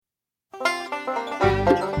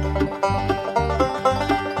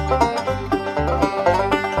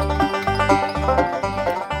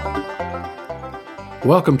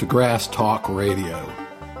Welcome to Grass Talk Radio.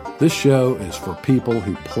 This show is for people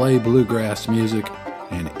who play bluegrass music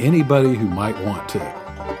and anybody who might want to.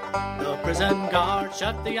 The prison guard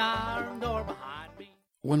shut the iron door behind me.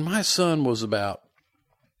 When my son was about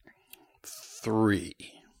 3,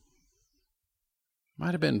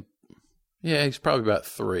 might have been, he's probably about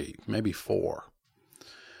 3, maybe 4.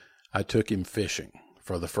 I took him fishing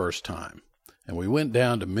for the first time. And we went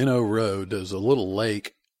down to Minnow Road. There's a little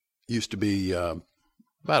lake, used to be about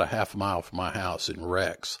a half mile from my house in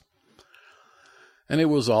Rex. And it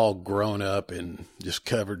was all grown up and just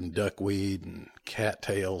covered in duckweed and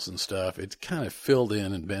cattails and stuff. It's kind of filled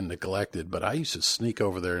in and been neglected, but I used to sneak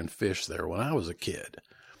over there and fish there when I was a kid.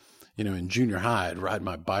 You know, in junior high, I'd ride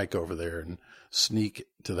my bike over there and sneak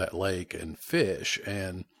to that lake and fish.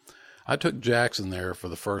 And I took Jackson there for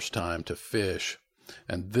the first time to fish,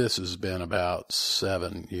 and this has been about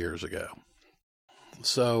 7 years ago.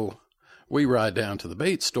 So we ride down to the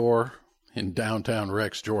bait store in downtown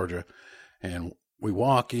Rex, Georgia, and we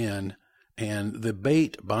walk in, and the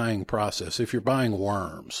bait buying process, if you're buying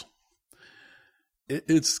worms,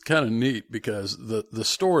 it's kind of neat because the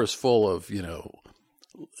store is full of,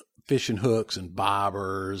 fishing hooks and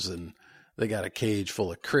bobbers, and they got a cage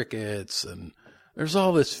full of crickets, and there's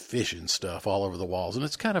all this fishing stuff all over the walls, and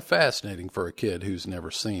it's kind of fascinating for a kid who's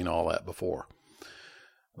never seen all that before.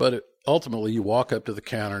 But ultimately, you walk up to the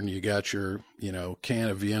counter and you got your, can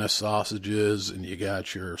of Vienna sausages, and you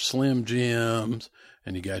got your Slim Jims,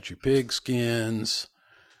 and you got your pig skins,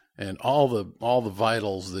 and all the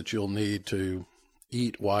vitals that you'll need to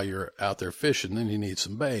eat while you're out there fishing. Then you need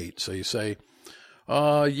some bait. So you say,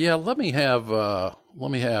 let me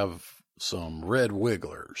have some red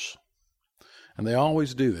wigglers. And they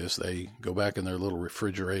always do this. They go back in their little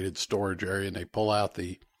refrigerated storage area and they pull out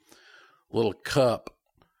the little cup.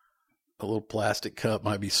 A little plastic cup,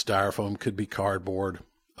 might be styrofoam, could be cardboard,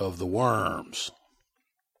 of the worms.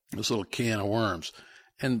 This little can of worms.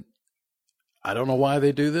 And I don't know why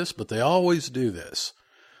they do this, but they always do this.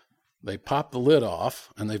 They pop the lid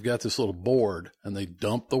off, and they've got this little board, and they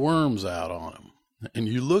dump the worms out on them. And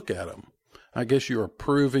you look at them. I guess you're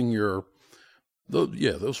approving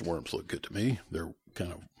those worms look good to me. They're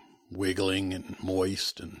kind of wiggling and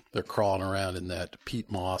moist, and they're crawling around in that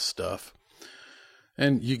peat moss stuff.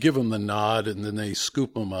 And you give them the nod, and then they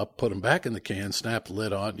scoop them up, put them back in the can, snap the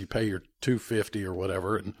lid on, and you pay your $2.50 or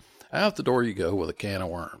whatever, and out the door you go with a can of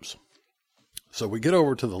worms. So we get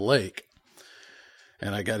over to the lake,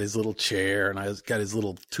 and I got his little chair, and I got his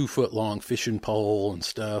little 2-foot-long fishing pole and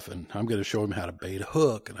stuff, and I'm going to show him how to bait a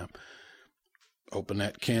hook, and I'm open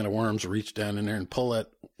that can of worms, reach down in there and pull that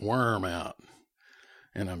worm out,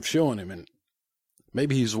 and I'm showing him, and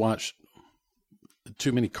maybe he's watched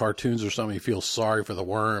too many cartoons or something. He feels sorry for the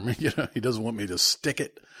worm. He doesn't want me to stick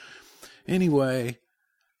it. Anyway,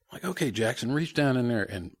 I'm like, okay, Jackson, reach down in there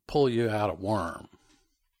and pull you out a worm.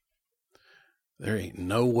 There ain't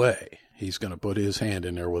no way he's going to put his hand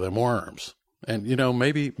in there with them worms. And,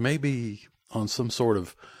 maybe on some sort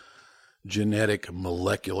of genetic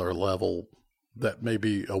molecular level, that may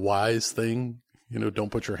be a wise thing.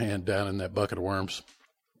 Don't put your hand down in that bucket of worms.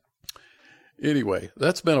 Anyway,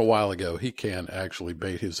 that's been a while ago. He can actually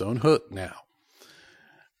bait his own hook now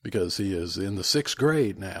because he is in the 6th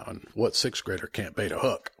grade now. And what 6th grader can't bait a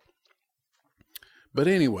hook? But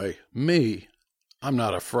anyway, I'm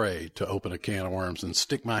not afraid to open a can of worms and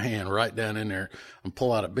stick my hand right down in there and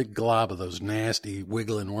pull out a big glob of those nasty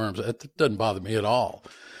wiggling worms. That doesn't bother me at all.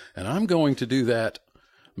 And I'm going to do that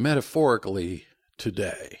metaphorically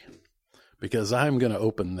today because I'm going to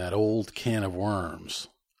open that old can of worms.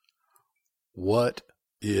 What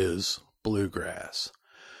is bluegrass?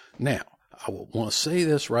 Now, I want to say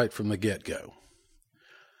this right from the get-go.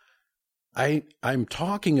 I'm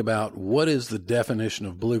talking about what is the definition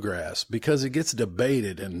of bluegrass because it gets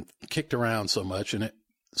debated and kicked around so much, and it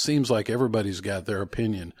seems like everybody's got their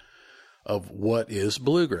opinion of what is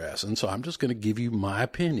bluegrass. And so I'm just going to give you my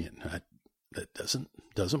opinion. That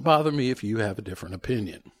doesn't bother me if you have a different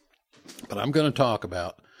opinion. But I'm going to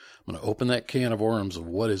open that can of worms of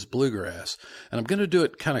what is bluegrass, and I'm going to do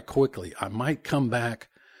it kind of quickly. I might come back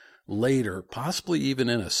later, possibly even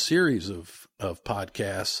in a series of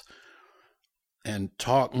podcasts, and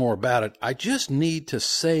talk more about it. I just need to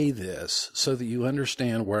say this so that you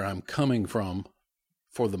understand where I'm coming from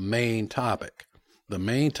for the main topic. The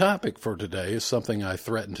main topic for today is something I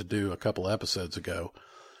threatened to do a couple episodes ago,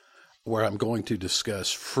 where I'm going to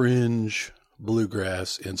discuss fringe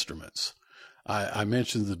bluegrass instruments. I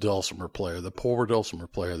mentioned the dulcimer player, the poor dulcimer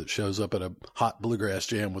player that shows up at a hot bluegrass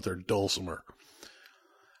jam with their dulcimer.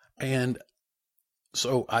 And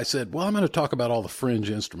so I said, well, I'm going to talk about all the fringe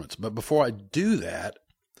instruments. But before I do that,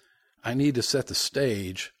 I need to set the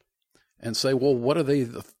stage and say, well, what are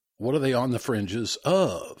they on the fringes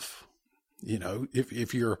of? You know,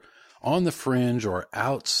 if you're on the fringe or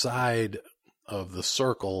outside of the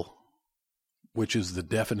circle, which is the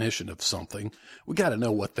definition of something, we got to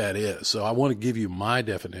know what that is. So I want to give you my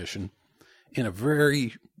definition in a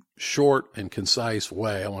very short and concise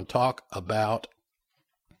way. I want to talk about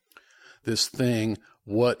this thing,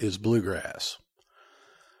 what is bluegrass?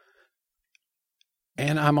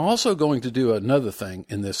 And I'm also going to do another thing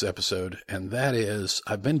in this episode, and that is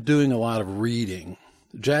I've been doing a lot of reading.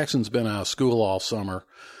 Jackson's been out of school all summer,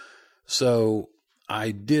 so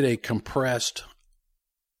I did a compressed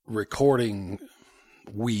recording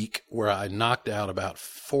week where I knocked out about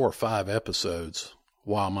 4 or 5 episodes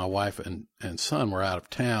while my wife and son were out of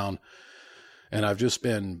town, and I've just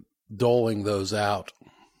been doling those out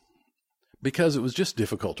because it was just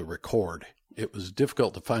difficult to record. It was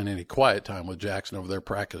difficult to find any quiet time with Jackson over there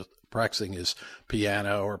practicing his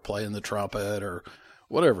piano or playing the trumpet or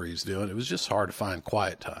whatever he's doing. It was just hard to find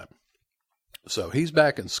quiet time. So he's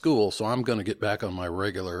back in school, so I'm going to get back on my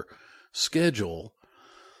regular schedule.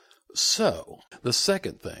 So the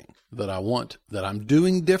second thing that I'm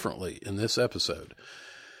doing differently in this episode,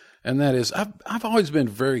 and that is I've always been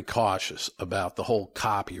very cautious about the whole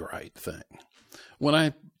copyright thing. When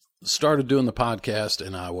I started doing the podcast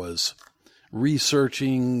and I was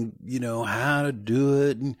researching, how to do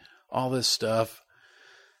it and all this stuff,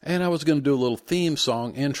 and I was going to do a little theme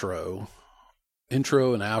song intro and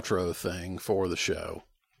outro thing for the show.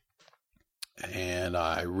 And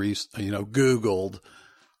I Googled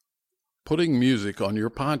putting music on your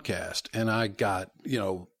podcast, and I got,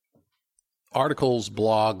 articles,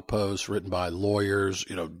 blog posts written by lawyers,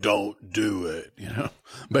 don't do it,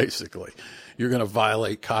 basically. You're going to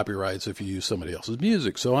violate copyrights if you use somebody else's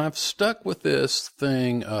music. So I've stuck with this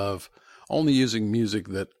thing of only using music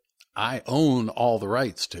that I own all the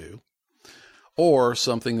rights to, or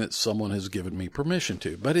something that someone has given me permission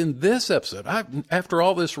to. But in this episode, after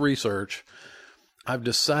all this research, I've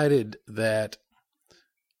decided that,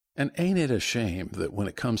 and ain't it a shame that when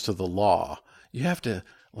it comes to the law, you have to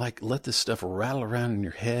let this stuff rattle around in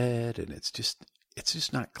your head, and it's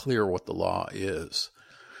just not clear what the law is.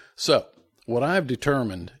 So what I've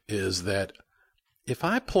determined is that if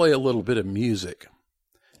I play a little bit of music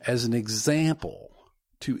as an example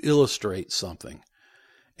to illustrate something,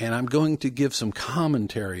 and I'm going to give some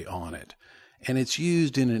commentary on it, and it's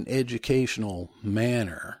used in an educational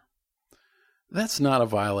manner, that's not a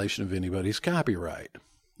violation of anybody's copyright.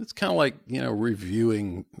 It's kind of like,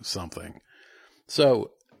 reviewing something.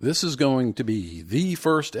 So this is going to be the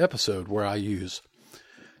first episode where I use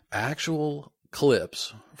actual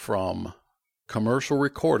clips from commercial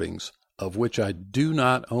recordings of which I do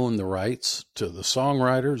not own the rights to, the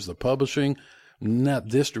songwriters, the publishing, not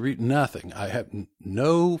distribute, nothing. I have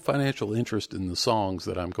no financial interest in the songs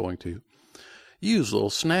that I'm going to use little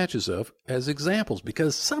snatches of as examples,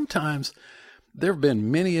 because sometimes there have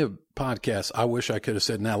been many podcasts I wish I could have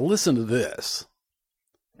said, now listen to this.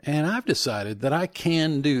 And I've decided that I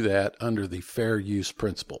can do that under the fair use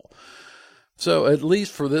principle. So at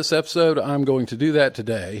least for this episode, I'm going to do that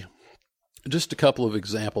today. Just a couple of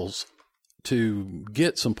examples to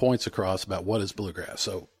get some points across about what is bluegrass.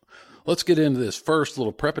 So let's get into this first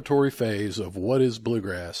little preparatory phase of what is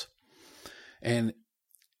bluegrass. And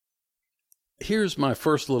here's my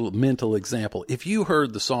first little mental example. If you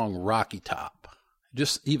heard the song Rocky Top,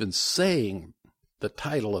 just even saying the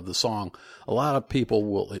title of the song, a lot of people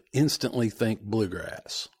will instantly think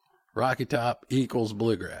bluegrass. Rocky Top equals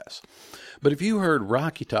bluegrass. But if you heard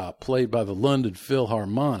Rocky Top played by the London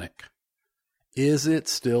Philharmonic, is it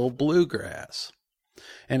still bluegrass?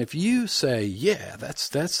 And if you say, yeah, that's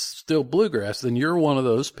still bluegrass, then you're one of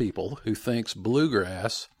those people who thinks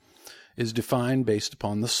bluegrass is defined based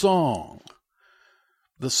upon the song.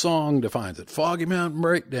 The song defines it. Foggy Mountain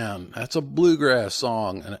Breakdown, that's a bluegrass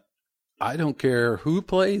song. And I don't care who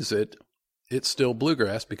plays it, it's still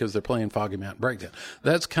bluegrass because they're playing Foggy Mountain Breakdown.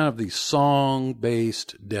 That's kind of the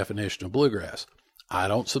song-based definition of bluegrass. I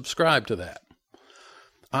don't subscribe to that.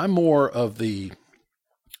 I'm more of the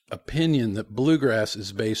opinion that bluegrass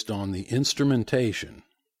is based on the instrumentation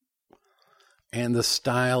and the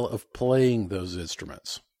style of playing those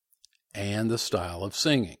instruments and the style of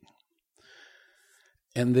singing.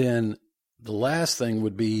 And then the last thing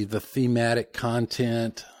would be the thematic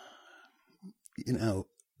content.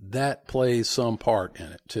 That plays some part in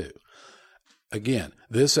it too. again,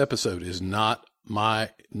 this episode is not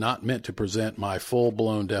meant to present my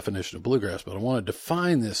full-blown definition of bluegrass, but I want to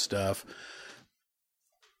define this stuff,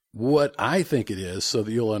 what I think it is, so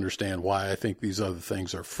that you'll understand why I think these other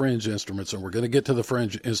things are fringe instruments, and we're going to get to the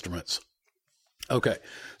fringe instruments. Okay,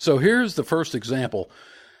 so here's the first example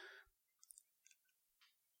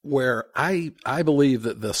where I believe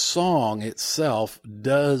that the song itself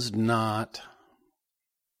does not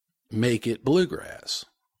make it bluegrass,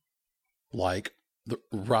 like the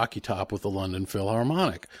Rocky Top with the London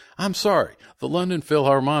Philharmonic. I'm sorry, the London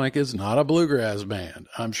Philharmonic is not a bluegrass band.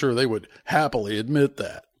 I'm sure they would happily admit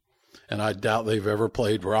that. And I doubt they've ever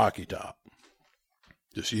played Rocky Top.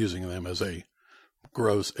 Just using them as a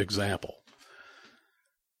gross example.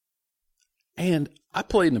 And I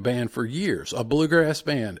played in a band for years, a bluegrass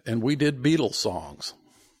band, and we did Beatles songs,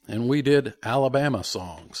 and we did Alabama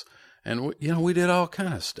songs, and we did all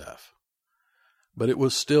kind of stuff. But it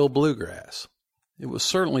was still bluegrass. It was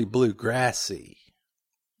certainly bluegrassy,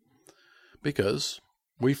 because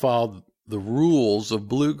we followed the rules of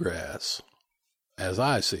bluegrass as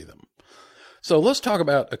I see them. So let's talk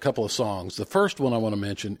about a couple of songs. The first one I want to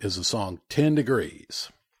mention is the song 10 Degrees.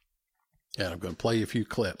 And I'm going to play you a few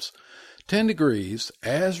clips. 10 Degrees,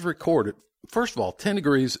 as recorded. First of all, 10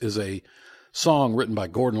 Degrees is a song written by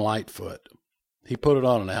Gordon Lightfoot. He put it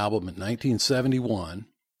on an album in 1971,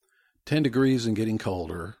 10 Degrees and Getting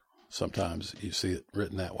Colder. Sometimes you see it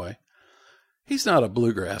written that way. He's not a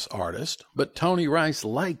bluegrass artist, but Tony Rice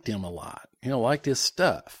liked him a lot, liked his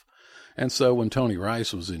stuff. And so when Tony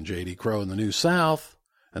Rice was in J.D. Crowe and the New South,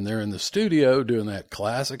 and they're in the studio doing that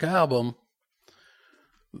classic album,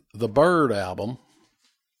 the Bird album,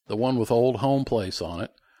 the one with Old Home Place on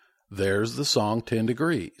it, there's the song 10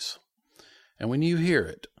 Degrees. And when you hear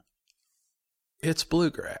it, it's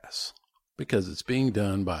bluegrass, because it's being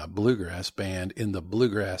done by a bluegrass band in the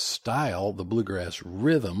bluegrass style, the bluegrass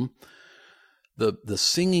rhythm, the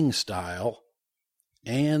singing style,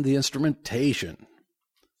 and the instrumentation.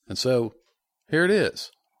 And so, here it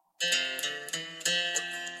is.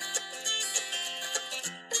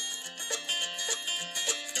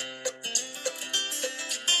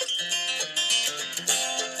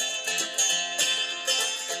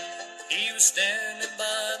 He was standing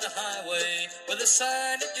by the highway with a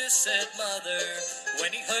sign that just said mother,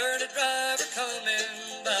 when he heard a driver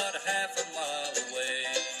coming about a half a mile away.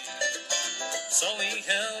 So he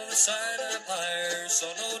held the sign up higher so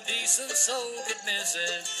no decent soul could miss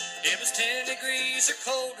it. It was 10 degrees or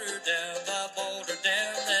colder down by Boulder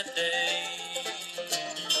down that day.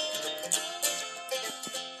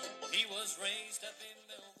 Well, he was raised up in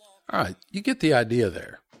Milwaukee. All right, you get the idea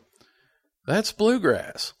there. That's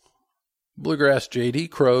bluegrass. Bluegrass J.D.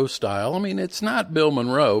 Crowe style. I mean, it's not Bill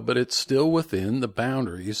Monroe, but it's still within the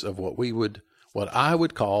boundaries of what I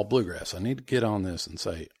would call bluegrass. I need to get on this and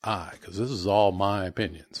say because this is all my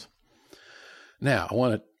opinions. Now, I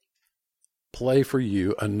want to play for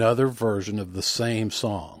you another version of the same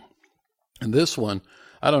song. And this one,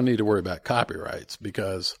 I don't need to worry about copyrights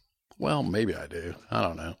because, well, maybe I do. I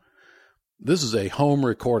don't know. This is a home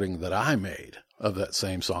recording that I made of that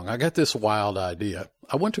same song. I got this wild idea.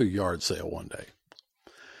 I went to a yard sale one day.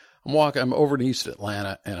 I'm over in East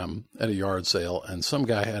Atlanta, and I'm at a yard sale, and some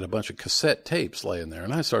guy had a bunch of cassette tapes laying there,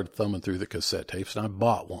 and I started thumbing through the cassette tapes, and I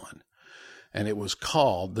bought one. And it was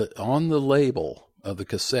called, on the label of the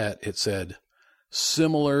cassette, it said,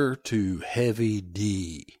 Similar to Heavy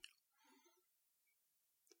D.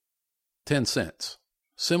 10 cents.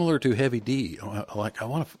 Similar to Heavy D. I want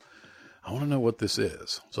to know what this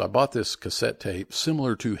is. So I bought this cassette tape,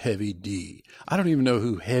 Similar to Heavy D. I don't even know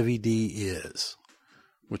who Heavy D is,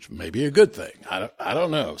 which may be a good thing. I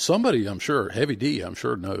don't know. Somebody, I'm sure, Heavy D, I'm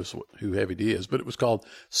sure knows who Heavy D is, but it was called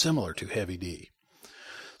Similar to Heavy D.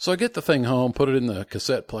 So I get the thing home, put it in the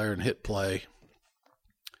cassette player and hit play.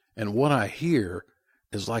 And what I hear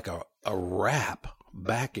is like a rap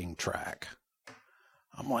backing track.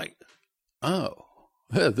 I'm like, oh,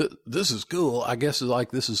 this is cool. I guess it's like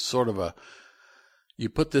this is sort of you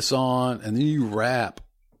put this on and then you rap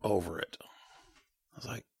over it. I was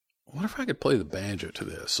like, what if I could play the banjo to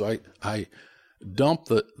this? So I dumped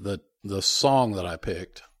the song that I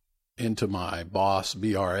picked into my Boss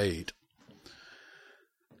BR8,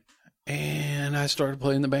 and I started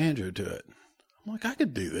playing the banjo to it. I'm like, I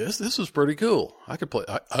could do this. This is pretty cool. I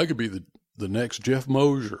could be the next Jeff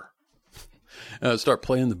Mosier. And I'd start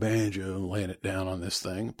playing the banjo and laying it down on this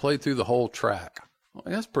thing. Played through the whole track. I'm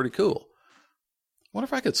like, that's pretty cool. What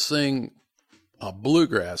if I could sing a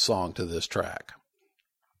bluegrass song to this track?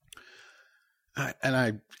 I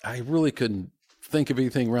really couldn't think of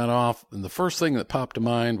anything right off. And the first thing that popped to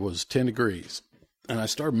mind was 10 Degrees. And I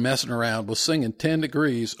started messing around with singing 10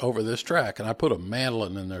 Degrees over this track. And I put a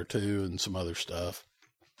mandolin in there too and some other stuff.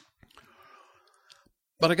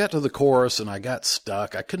 But I got to the chorus and I got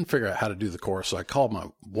stuck. I couldn't figure out how to do the chorus. So I called my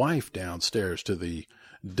wife downstairs to the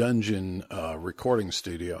Dungeon recording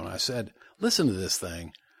studio. And I said, listen to this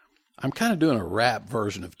thing. I'm kind of doing a rap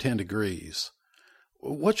version of 10 Degrees.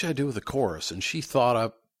 What should I do with the chorus? And she thought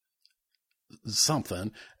up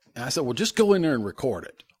something. And I said, well, just go in there and record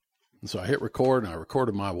it. And so I hit record and I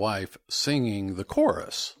recorded my wife singing the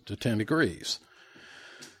chorus to 10 Degrees.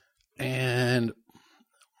 And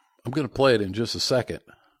I'm going to play it in just a second.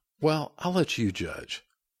 Well, I'll let you judge.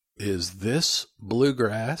 Is this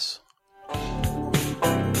bluegrass?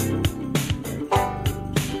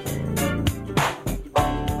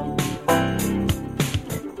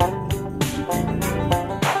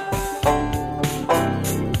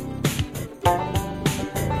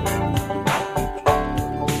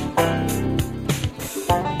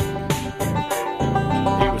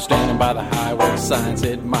 Standing by the highway, sign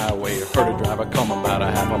said my way. Heard a driver coming about a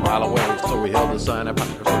half a mile away. So he held the sign up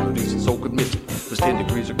higher so the decent soul could miss it. It was 10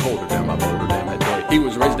 degrees or colder down my border down that day. He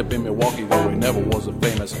was raised up in Milwaukee, though he never was a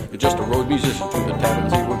famous. Just a road musician through the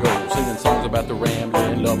taverns he would go, singing songs about the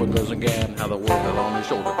rambling lovers again. How the world fell on his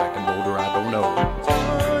shoulder back in Boulder, I don't know.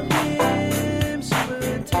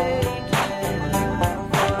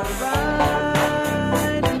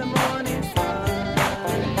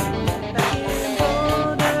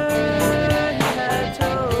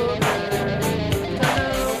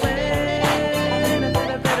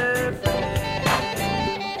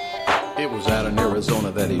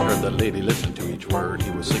 That he heard the lady listen to each word.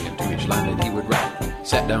 He was singing to each line that he would write.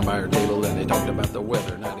 Sat down by her table and they talked about the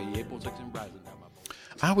weather. 98 April 6 and rising down my...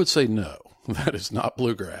 I would say no, that is not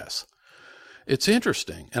bluegrass. It's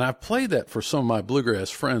interesting, and I've played that for some of my bluegrass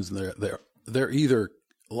friends, and they're either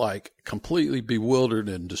like completely bewildered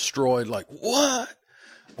and destroyed, like what,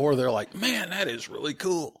 or they're like, man, that is really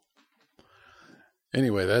cool.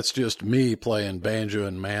 Anyway, that's just me playing banjo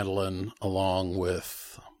and mandolin along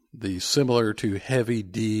with the similar to Heavy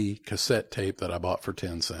D cassette tape that I bought for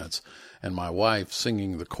 10 cents, and my wife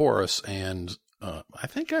singing the chorus, and I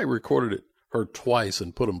think I recorded her twice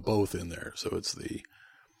and put them both in there, so it's the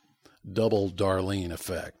double Darlene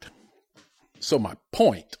effect. So my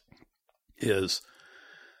point is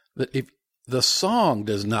that if the song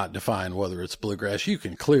does not define whether it's bluegrass, you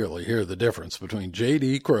can clearly hear the difference between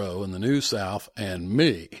J.D. Crowe in the New South and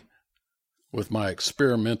me with my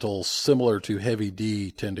experimental, similar to Heavy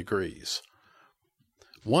D 10 Degrees.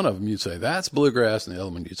 One of them you'd say that's bluegrass, and the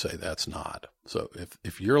other one you'd say that's not. So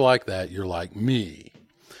if you're like that, you're like me.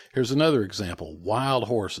 Here's another example. Wild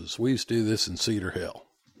Horses. We used to do this in Cedar Hill.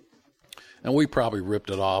 And we probably ripped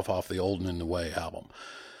it off the Old and in the Way album.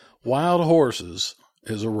 Wild Horses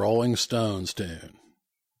is a Rolling Stones tune.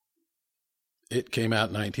 It came out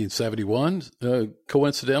in 1971.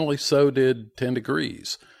 Coincidentally, so did 10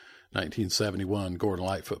 Degrees. 1971, Gordon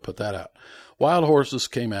Lightfoot put that out. Wild Horses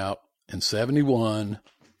came out in 71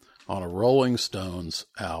 on a Rolling Stones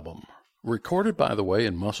album. Recorded, by the way,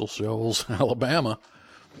 in Muscle Shoals, Alabama.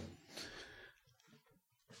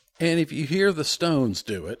 And if you hear the Stones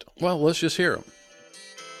do it, well, let's just hear them.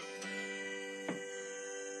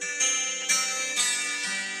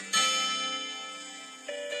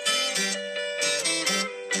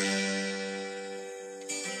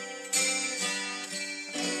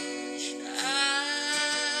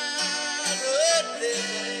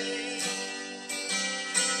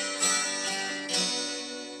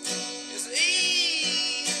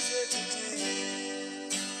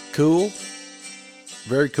 Cool.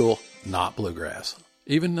 Very cool. Not bluegrass.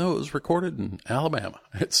 Even though it was recorded in Alabama,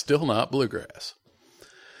 it's still not bluegrass.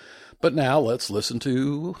 But now let's listen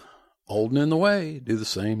to Old and in the Way do the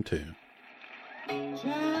same tune.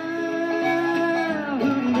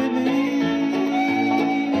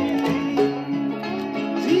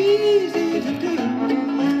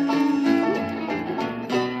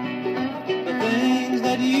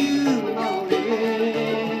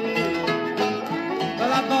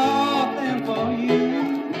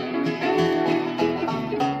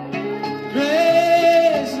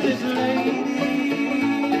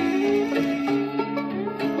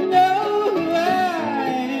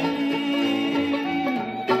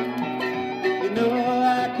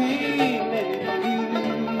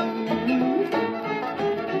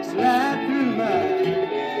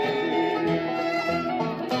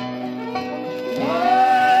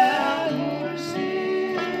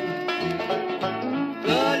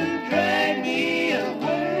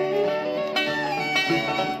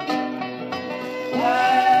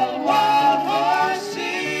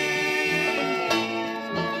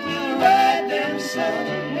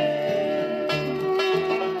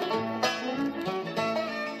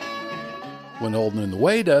 Holding in the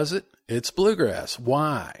Way does it. It's bluegrass.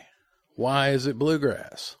 Why? Why is it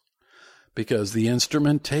bluegrass? Because the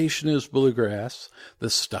instrumentation is bluegrass. The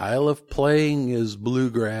style of playing is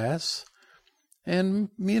bluegrass. And,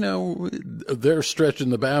 they're stretching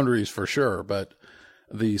the boundaries for sure, but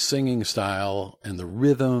the singing style and the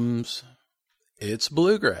rhythms, it's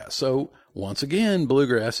bluegrass. So once again,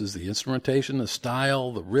 bluegrass is the instrumentation, the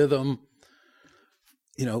style, the rhythm.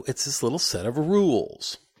 It's this little set of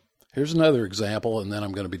rules. Here's another example, and then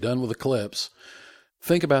I'm going to be done with the clips.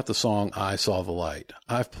 Think about the song I Saw the Light.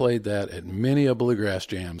 I've played that at many a bluegrass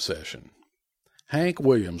jam session. Hank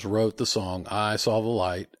Williams wrote the song I Saw the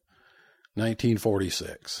Light,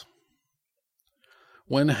 1946.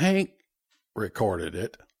 When Hank recorded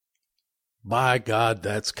it, by God,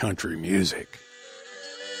 that's country music.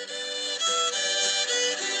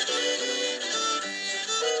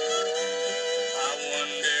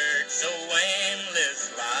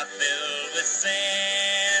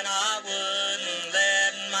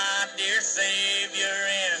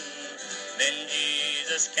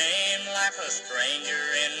 Came like a stranger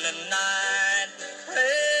in the night.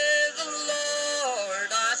 Praise the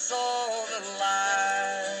Lord, I saw the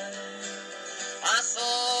light. I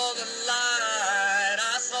saw the light,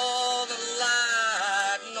 I saw the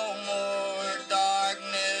light. No more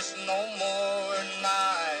darkness, no more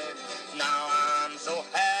night. Now I'm so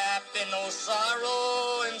happy, no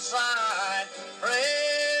sorrow inside.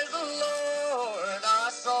 Praise the Lord, I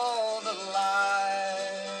saw the light.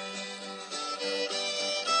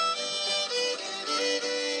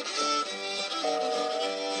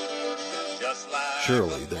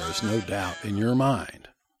 Surely there is no doubt in your mind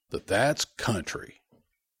that that's country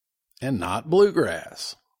and not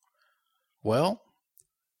bluegrass. Well,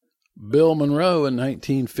 Bill Monroe in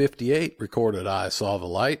 1958 recorded I Saw the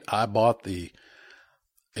Light. I bought a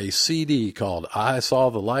CD called I Saw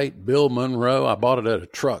the Light, Bill Monroe. I bought it at a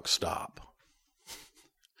truck stop.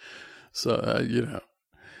 So,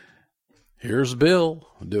 here's Bill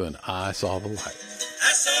doing I Saw the Light.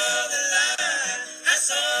 I saw the light, I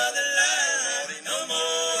saw the light. No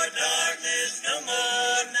more darkness, no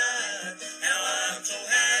more night. Now I'm so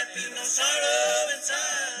happy, no sorrow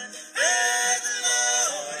inside. Praise the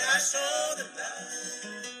Lord, I saw the light.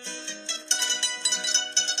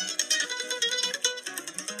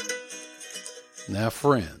 Now,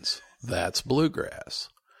 friends, that's bluegrass.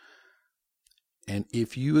 And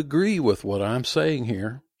if you agree with what I'm saying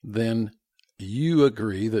here, then you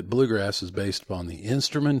agree that bluegrass is based upon the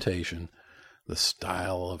instrumentation, the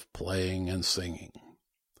style of playing and singing,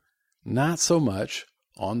 not so much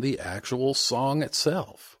on the actual song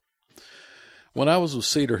itself. When I was with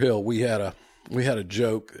Cedar Hill, we had a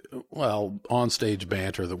joke, on-stage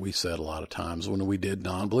banter that we said a lot of times when we did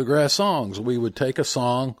non-bluegrass songs. We would take a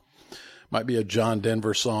song, might be a John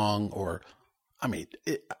Denver song,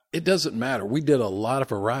 it doesn't matter. We did a lot of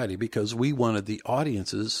variety because we wanted the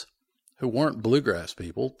audiences who weren't bluegrass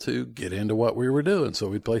people to get into what we were doing. So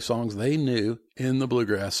we'd play songs they knew in the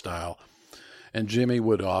bluegrass style. And Jimmy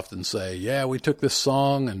would often say, yeah, we took this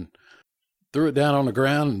song and threw it down on the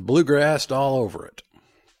ground and bluegrassed all over it.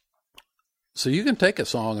 So you can take a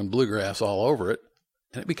song and bluegrass all over it,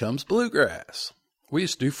 and it becomes bluegrass. We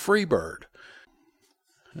used to do Freebird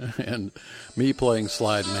and me playing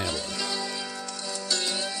slide mandolin.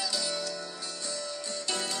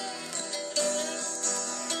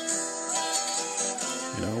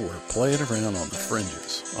 We're playing around on the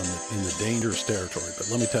fringes, in the dangerous territory. But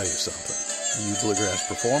let me tell you something. You bluegrass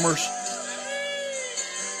performers,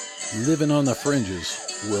 living on the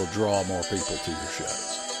fringes will draw more people to your shows.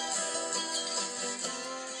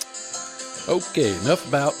 Okay, enough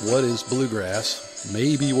about what is bluegrass.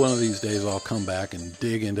 Maybe one of these days I'll come back and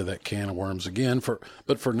dig into that can of worms again.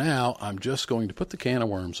 But for now, I'm just going to put the can of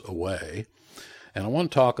worms away. And I want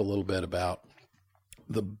to talk a little bit about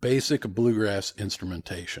the basic bluegrass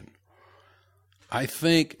instrumentation. I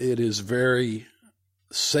think it is very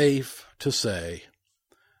safe to say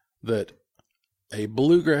that a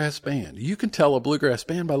bluegrass band, you can tell a bluegrass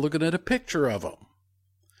band by looking at a picture of them.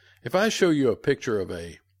 If I show you a picture of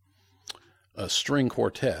a string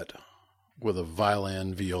quartet with a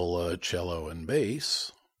violin, viola, cello, and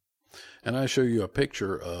bass, and I show you a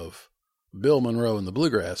picture of Bill Monroe and the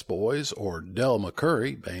Bluegrass Boys or Del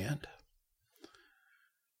McCoury Band,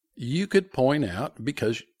 you could point out,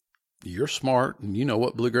 because you're smart and you know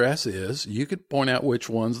what bluegrass is, you could point out which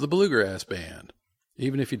one's the bluegrass band,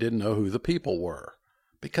 even if you didn't know who the people were,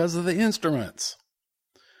 because of the instruments.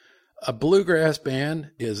 A bluegrass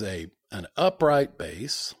band is an upright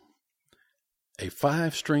bass, a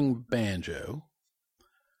 5-string banjo,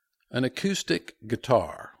 an acoustic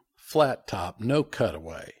guitar, flat top, no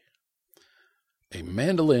cutaway, a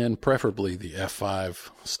mandolin, preferably the F5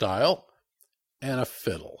 style, and a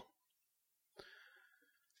fiddle.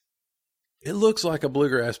 It looks like a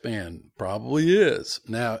bluegrass band, probably is.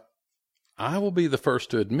 Now, I will be the first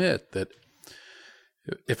to admit that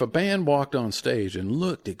if a band walked on stage and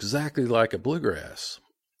looked exactly like a bluegrass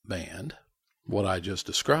band, what I just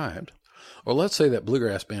described, or let's say that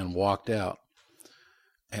bluegrass band walked out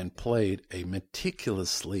and played a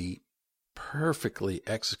meticulously, perfectly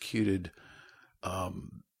executed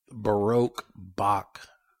Baroque Bach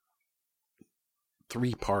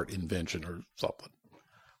 3-part invention or something,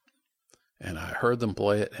 and I heard them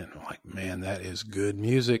play it, and I'm like, man, that is good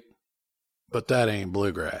music, but that ain't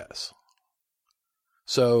bluegrass.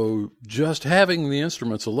 So just having the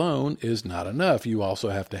instruments alone is not enough. You also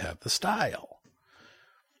have to have the style.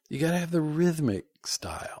 You got to have the rhythmic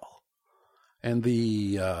style and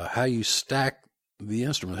the how you stack the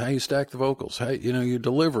instruments, how you stack the vocals, how, your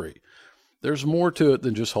delivery. There's more to it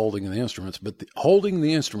than just holding the instruments, but holding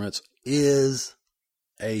the instruments is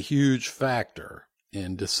a huge factor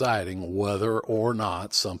in deciding whether or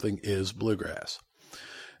not something is bluegrass.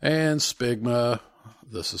 And SPIGMA,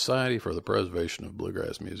 the Society for the Preservation of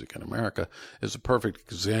Bluegrass Music in America, is a perfect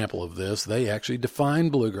example of this. They actually define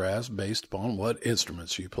bluegrass based upon what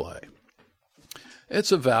instruments you play.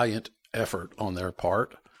 It's a valiant effort on their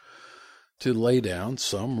part to lay down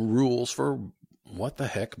some rules for what the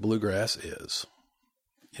heck bluegrass is.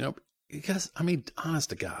 Because, honest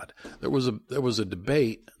to God, there was a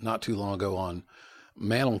debate not too long ago on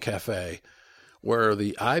Mantle Cafe where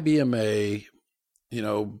the IBMA,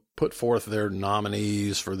 put forth their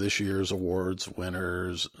nominees for this year's awards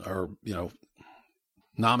winners, or,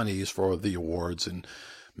 nominees for the awards, and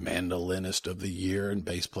Mandolinist of the Year and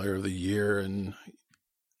Bass Player of the Year and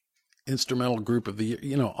Instrumental Group of the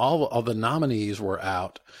Year. All of the nominees were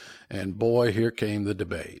out, and boy, here came the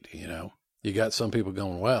debate. You got some people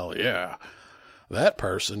going, well, yeah, that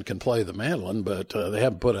person can play the mandolin, but they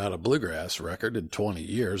haven't put out a bluegrass record in 20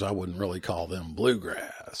 years. I wouldn't really call them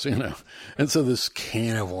bluegrass, And so this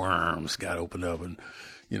can of worms got opened up and,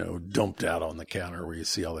 dumped out on the counter where you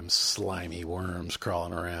see all them slimy worms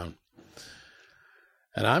crawling around.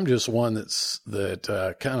 And I'm just one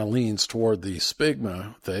that kind of leans toward the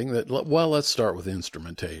SPIGMA thing that, well, let's start with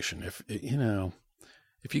instrumentation.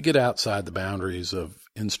 If you get outside the boundaries of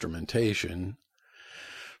instrumentation,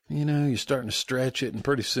 you're starting to stretch it, and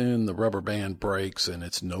pretty soon the rubber band breaks and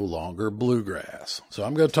it's no longer bluegrass. So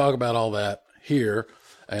I'm going to talk about all that here.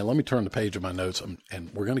 And let me turn the page of my notes,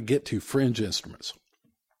 and we're going to get to fringe instruments.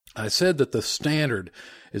 I said that the standard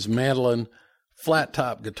is mandolin, flat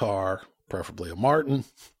top guitar, preferably a Martin,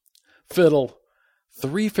 fiddle,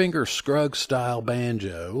 3-finger Scruggs style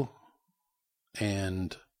banjo,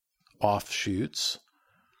 and offshoots,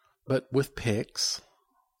 but with picks,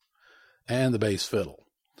 and the bass fiddle.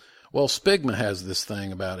 Well, SPIGMA has this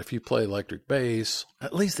thing about if you play electric bass,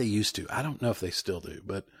 at least they used to. I don't know if they still do,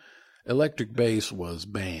 but electric bass was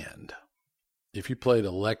banned. If you played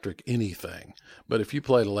electric anything, but if you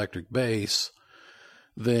played electric bass,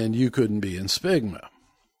 then you couldn't be in SPIGMA.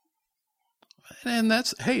 And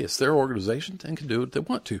it's their organization and can do what they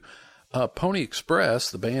want to. Pony Express,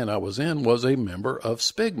 the band I was in, was a member of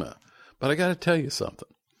SPIGMA. But I got to tell you something.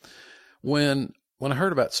 When I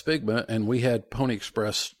heard about SPIGMA and we had Pony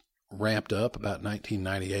Express ramped up about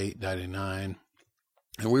 1998, 99,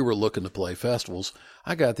 and we were looking to play festivals,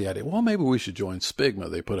 I got the idea, well, maybe we should join SPIGMA.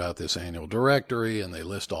 They put out this annual directory and they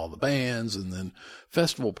list all the bands, and then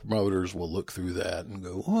festival promoters will look through that and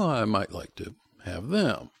go, well, I might like to have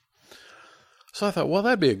them. So I thought, well,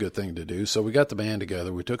 that'd be a good thing to do. So we got the band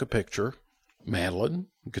together. We took a picture, mandolin,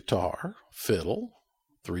 guitar, fiddle,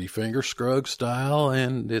 3-finger Scruggs style,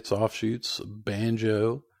 and its offshoots,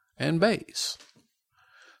 banjo, and bass.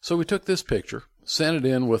 So we took this picture, sent it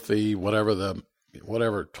in with the whatever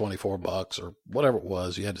 $24 or whatever it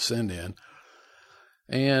was you had to send in.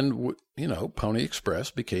 And, Pony Express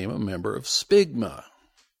became a member of SPIGMA.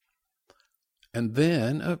 And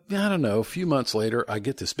then, a few months later, I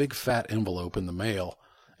get this big fat envelope in the mail,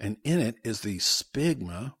 and in it is the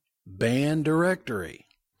SPIGMA band directory.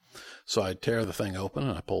 So I tear the thing open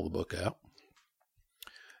and I pull the book out.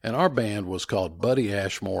 And our band was called Buddy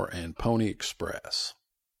Ashmore and Pony Express.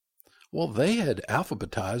 Well, they had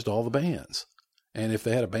alphabetized all the bands. And if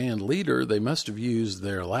they had a band leader, they must have used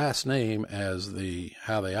their last name as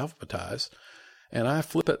how they alphabetized. And I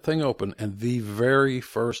flip that thing open, and the very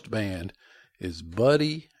first band is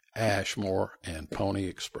Buddy Ashmore and Pony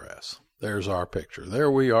Express. There's our picture.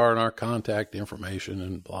 There we are in our contact information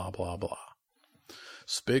and blah, blah, blah.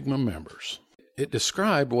 SPIGMA members. It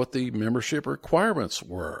described what the membership requirements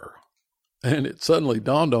were. And it suddenly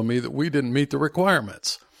dawned on me that we didn't meet the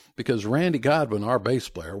requirements because Randy Godwin, our bass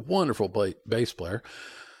player, wonderful bass player,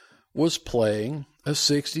 was playing a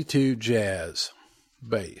 62 Jazz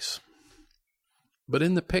bass. But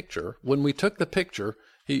in the picture, when we took the picture,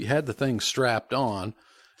 he had the thing strapped on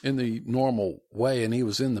in the normal way, and he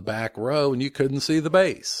was in the back row, and you couldn't see the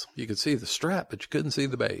bass. You could see the strap, but you couldn't see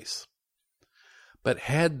the bass. But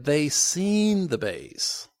had they seen the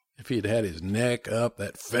bass, if he'd had his neck up,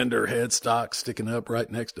 that Fender headstock sticking up right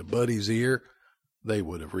next to Buddy's ear, they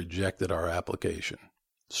would have rejected our application,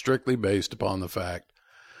 strictly based upon the fact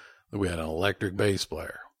that we had an electric bass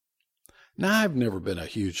player. Now, I've never been a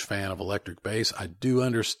huge fan of electric bass. I do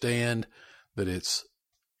understand that it's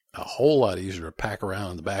a whole lot easier to pack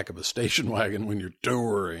around in the back of a station wagon when you're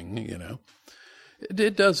touring, you know.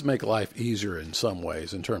 It does make life easier in some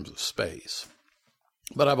ways in terms of space.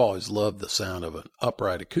 But I've always loved the sound of an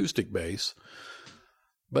upright acoustic bass.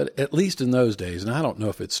 But at least in those days, and I don't know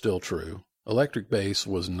if it's still true, electric bass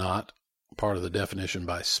was not part of the definition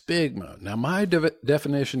by SPIGMA. Now, my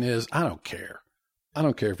definition is I don't care. I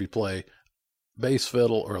don't care if you play bass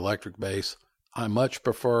fiddle or electric bass. I much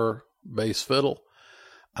prefer bass fiddle.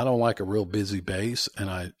 I don't like a real busy bass,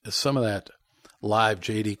 and some of that live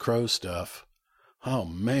J.D. Crowe stuff, oh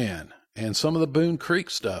man, and some of the Boone Creek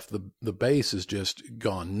stuff, the bass has just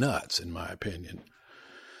gone nuts, in my opinion.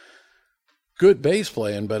 Good bass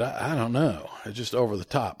playing, but I don't know. It's just over the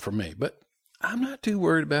top for me. But I'm not too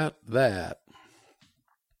worried about that,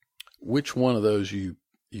 which one of those you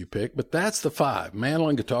pick. But that's the 5,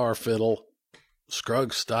 mandolin, guitar, fiddle,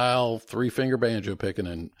 Scruggs style, 3-finger banjo picking,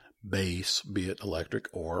 and bass, be it electric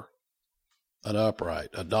or an upright,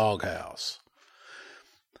 a doghouse.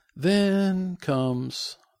 Then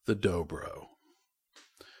comes the dobro.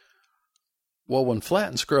 Well, when Flatt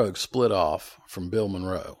and Scruggs split off from Bill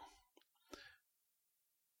Monroe,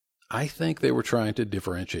 I think they were trying to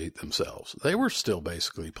differentiate themselves. They were still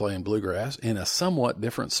basically playing bluegrass in a somewhat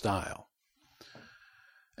different style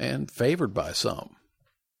and favored by some,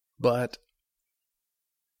 but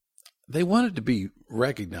they wanted to be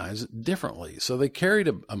recognized differently. So they carried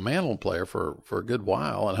a mandolin player for a good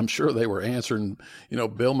while, and I'm sure they were answering,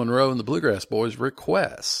 Bill Monroe and the Bluegrass Boys'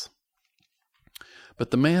 requests.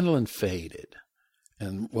 But the mandolin faded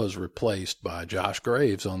and was replaced by Josh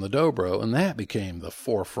Graves on the dobro, and that became the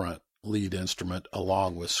forefront lead instrument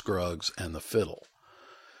along with Scruggs and the fiddle.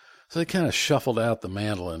 So they kind of shuffled out the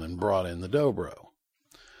mandolin and brought in the dobro.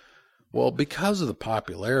 Well, because of the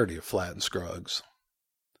popularity of Flatt and Scruggs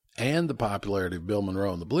and the popularity of Bill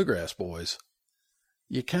Monroe and the Bluegrass Boys,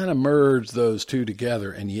 you kind of merge those two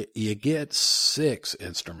together and you get 6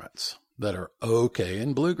 instruments that are okay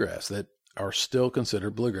in bluegrass, that are still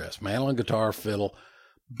considered bluegrass: mandolin, guitar, fiddle,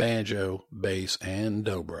 banjo, bass, and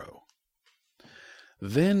dobro.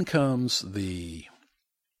 Then comes the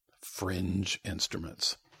fringe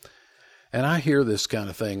instruments. And I hear this kind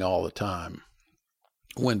of thing all the time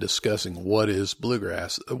when discussing what is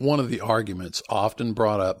bluegrass. One of the arguments often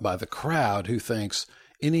brought up by the crowd who thinks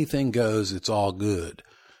anything goes, it's all good.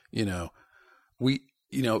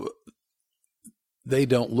 They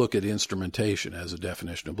don't look at instrumentation as a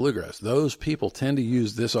definition of bluegrass. Those people tend to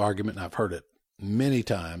use this argument, and I've heard it many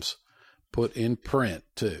times put in print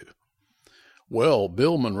too. Well,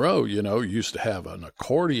 Bill Monroe, used to have an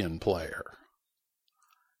accordion player.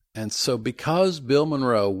 And so because Bill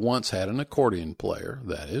Monroe once had an accordion player,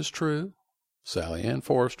 that is true. Sally Ann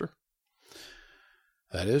Forrester.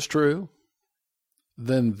 That is true.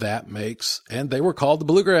 Then that makes, and they were called the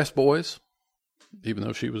Bluegrass Boys, even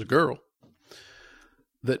though she was a girl,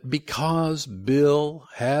 that because Bill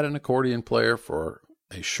had an accordion player for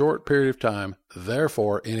a short period of time,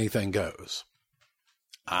 therefore anything goes.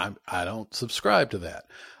 I don't subscribe to that.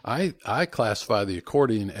 I classify the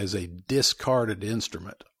accordion as a discarded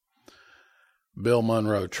instrument. Bill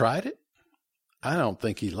Monroe tried it. I don't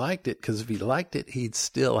think he liked it, because if he liked it, he'd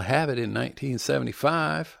still have it in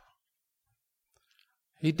 1975.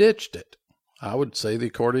 He ditched it. I would say the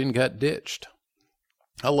accordion got ditched.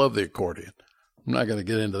 I love the accordion. I'm not going to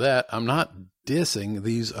get into that. I'm not dissing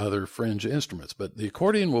these other fringe instruments, but the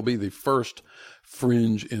accordion will be the first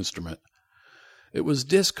fringe instrument. It was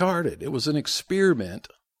discarded. It was an experiment,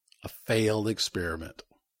 a failed experiment.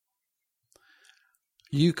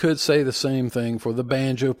 You could say the same thing for the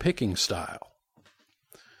banjo picking style.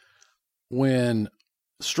 When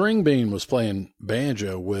String Bean was playing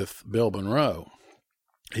banjo with Bill Monroe,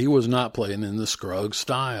 he was not playing in the Scruggs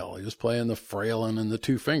style. He was playing the frailing and the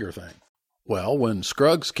 2-finger thing. Well, when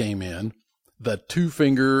Scruggs came in, the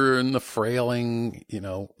 2-finger and the frailing,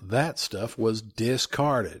 that stuff was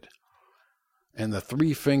discarded. And the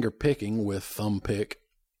 3-finger picking with thumb pick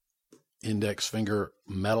index finger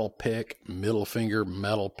metal pick, middle finger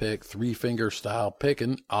metal pick, 3-finger style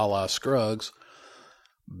picking, a la Scruggs.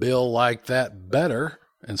 Bill liked that better,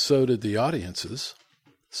 and so did the audiences.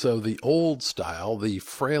 So the old style, the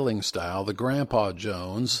frailing style, the Grandpa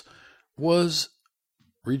Jones, was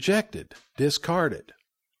rejected, discarded.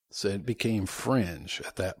 So it became fringe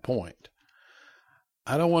at that point.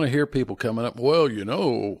 I don't want to hear people coming up, well,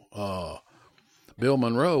 Bill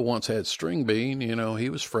Monroe once had string bean, he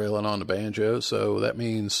was frailing on the banjo. So that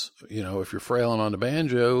means, if you're frailing on the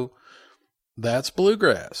banjo, that's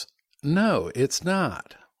bluegrass. No, it's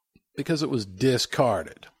not, because it was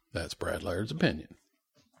discarded. That's Brad Laird's opinion.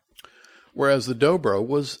 Whereas the dobro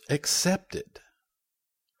was accepted.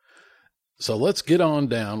 So let's get on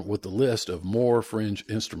down with the list of more fringe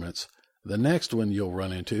instruments. The next one you'll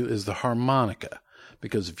run into is the harmonica,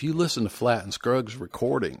 because if you listen to Flatt and Scruggs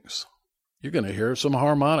recordings, you're going to hear some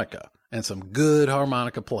harmonica and some good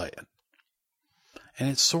harmonica playing. And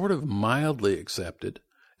it's sort of mildly accepted.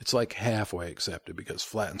 It's like halfway accepted because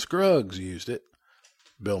Flatt and Scruggs used it.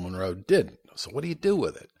 Bill Monroe didn't. So what do you do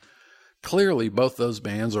with it? Clearly, both those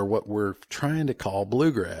bands are what we're trying to call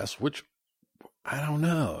bluegrass, which I don't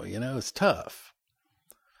know. It's tough.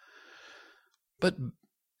 But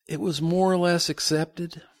it was more or less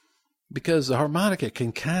accepted, because the harmonica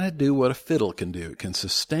can kind of do what a fiddle can do. It can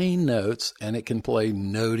sustain notes, and it can play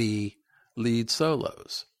notey lead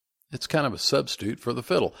solos. It's kind of a substitute for the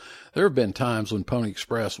fiddle. There have been times when Pony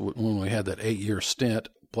Express, when we had that 8-year stint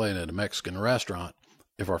playing at a Mexican restaurant,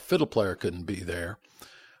 if our fiddle player couldn't be there,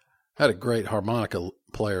 I had a great harmonica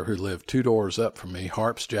player who lived 2 doors up from me,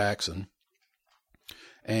 Harps Jackson.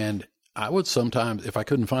 And I would sometimes, if I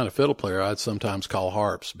couldn't find a fiddle player, I'd sometimes call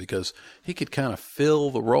Harps, because he could kind of fill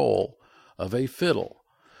the role of a fiddle.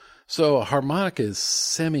 So a harmonica is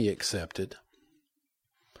semi-accepted.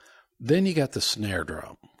 Then you got the snare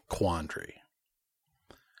drum quandary.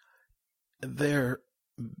 Bill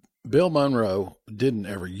Monroe didn't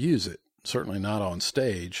ever use it, certainly not on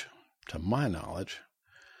stage, to my knowledge.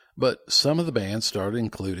 But some of the bands started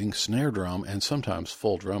including snare drum and sometimes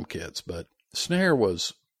full drum kits. But snare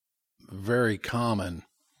was very common.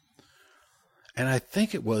 And I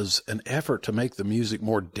think it was an effort to make the music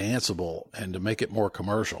more danceable and to make it more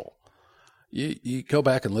commercial. You go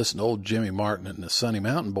back and listen to old Jimmy Martin and the Sunny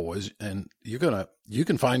Mountain Boys, and you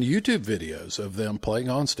can find YouTube videos of them playing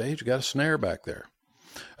on stage. You got a snare back there.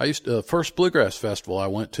 First Bluegrass Festival I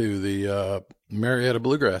went to, the Marietta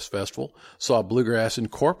Bluegrass Festival, saw Bluegrass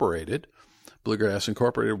Incorporated. Bluegrass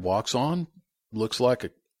Incorporated walks on, looks like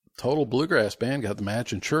a total bluegrass band, got the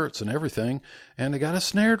matching shirts and everything, and they got a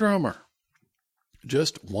snare drummer.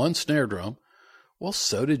 Just one snare drum. Well,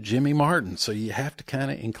 so did Jimmy Martin. So you have to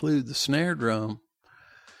kind of include the snare drum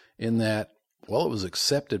in that, well, it was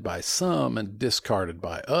accepted by some and discarded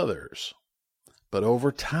by others. But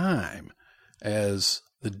over time, as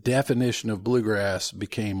the definition of bluegrass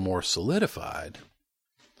became more solidified,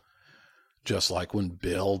 just like when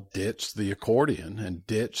Bill ditched the accordion and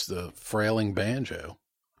ditched the frailing banjo,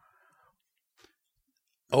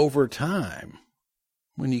 over time,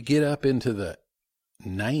 when you get up into the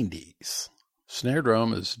 90s, snare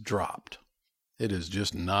drum is dropped. It is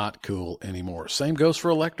just not cool anymore. Same goes for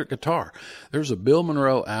electric guitar. There's a Bill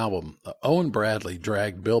Monroe album. Owen Bradley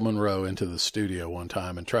dragged Bill Monroe into the studio one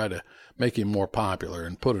time and tried to make him more popular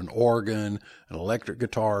and put an organ, an electric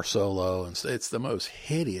guitar solo, and it's the most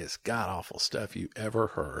hideous, god-awful stuff you ever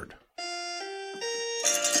heard.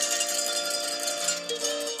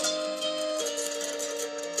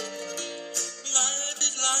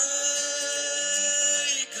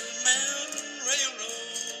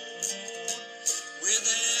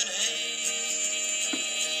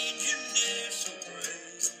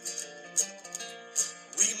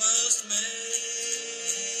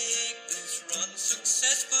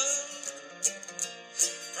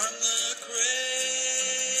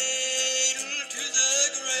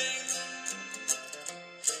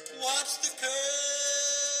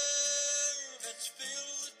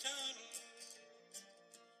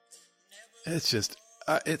 It's just,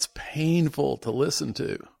 it's painful to listen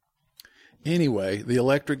to. Anyway, the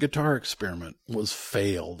electric guitar experiment was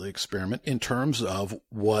failed experiment in terms of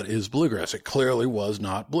what is bluegrass. It clearly was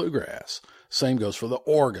not bluegrass. Same goes for the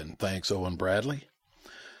organ. Thanks, Owen Bradley.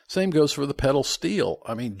 Same goes for the pedal steel.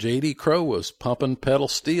 I mean, J.D. Crowe was pumping pedal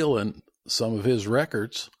steel in some of his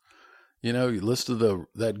records. You know, you listen to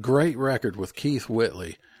that great record with Keith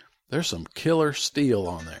Whitley. There's some killer steel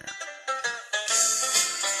on there.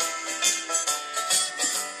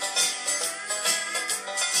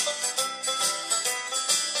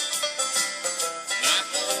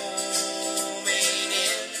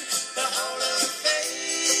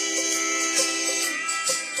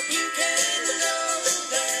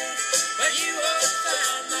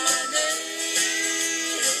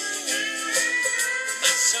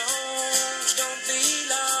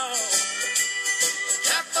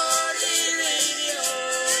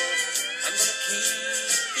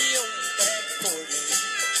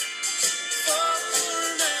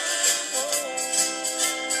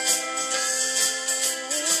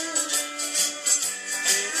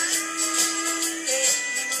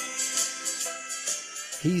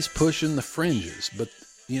 He's pushing the fringes. But,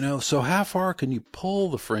 so how far can you pull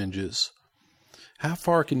the fringes? How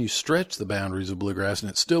far can you stretch the boundaries of bluegrass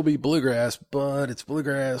and it still be bluegrass, but it's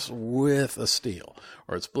bluegrass with a steel,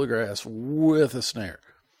 or it's bluegrass with a snare?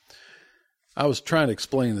 I was trying to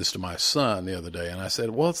explain this to my son the other day, and I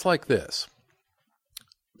said, well, it's like this.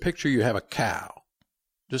 Picture you have a cow,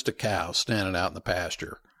 just a cow standing out in the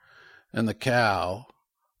pasture, and the cow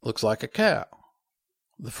looks like a cow.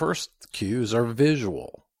 The first cues are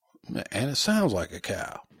visual, and it sounds like a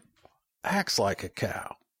cow, acts like a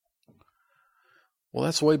cow. Well,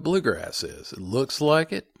 that's the way bluegrass is. It looks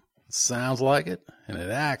like it sounds like it, and it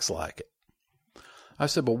acts like it. I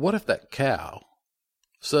said, but what if that cow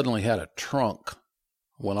suddenly had a trunk,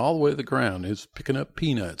 went all the way to the ground, it was picking up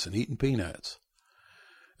peanuts and eating peanuts,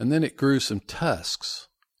 and then it grew some tusks?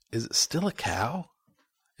 Is it still a cow?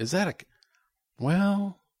 Is that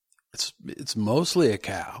well, it's mostly a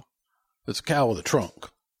cow. It's a cow with a trunk.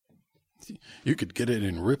 You could get it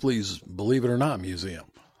in Ripley's Believe It or Not museum.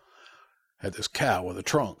 Had this cow with a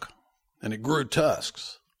trunk, and it grew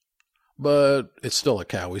tusks. But it's still a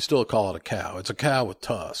cow. We still call it a cow. It's a cow with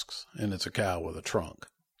tusks, and it's a cow with a trunk.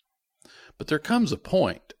 But there comes a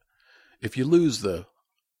point, if you lose the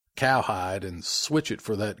cowhide and switch it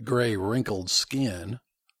for that gray wrinkled skin,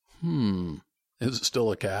 is it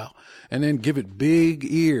still a cow? And then give it big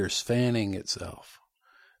ears fanning itself,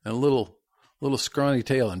 and a little scrawny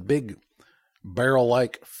tail, and big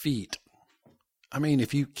barrel-like feet. I mean,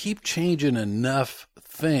 if you keep changing enough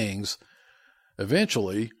things,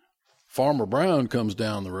 eventually Farmer Brown comes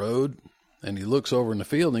down the road and he looks over in the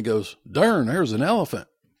field and he goes, darn, there's an elephant.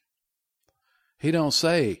 He don't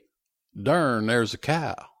say, darn, there's a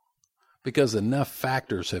cow, because enough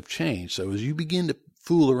factors have changed. So as you begin to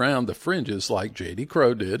fool around the fringes like J.D.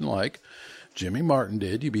 Crowe did and like Jimmy Martin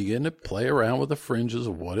did, you begin to play around with the fringes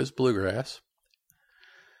of what is bluegrass.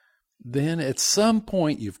 Then at some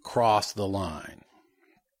point you've crossed the line.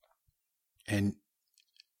 And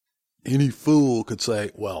any fool could say,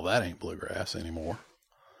 well, that ain't bluegrass anymore.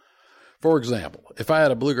 For example, if I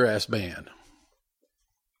had a bluegrass band,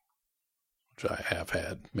 which I have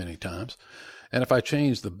had many times, and if I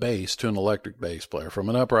changed the bass to an electric bass player, from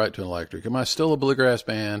an upright to an electric, am I still a bluegrass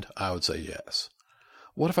band? I would say yes.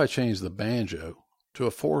 What if I changed the banjo to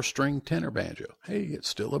a 4-string tenor banjo? Hey, it's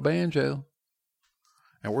still a banjo.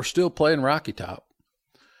 And we're still playing Rocky Top.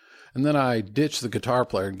 And then I ditch the guitar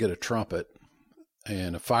player and get a trumpet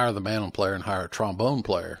and fire the mandolin player and hire a trombone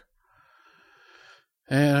player.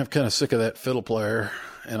 And I'm kind of sick of that fiddle player,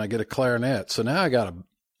 and I get a clarinet. So now I got a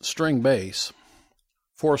string bass,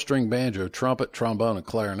 4-string banjo, trumpet, trombone, and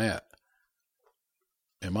clarinet.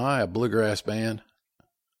 Am I a bluegrass band?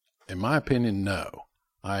 In my opinion, no.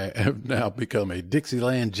 I have now become a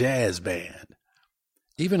Dixieland jazz band.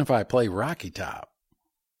 Even if I play Rocky Top.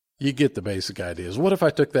 You get the basic ideas. What if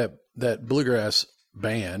I took that bluegrass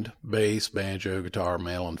band, bass, banjo, guitar,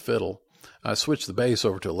 mandolin, fiddle, I switch the bass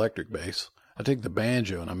over to electric bass. I take the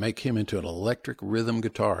banjo and I make him into an electric rhythm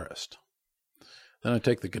guitarist. Then I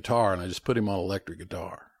take the guitar and I just put him on electric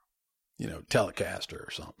guitar, Telecaster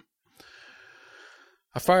or something.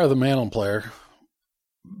 I fire the mandolin player,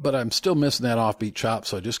 but I'm still missing that offbeat chop,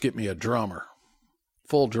 so I just get me a drummer,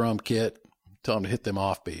 full drum kit, tell him to hit them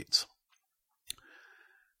offbeats.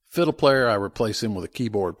 Fiddle player, I replace him with a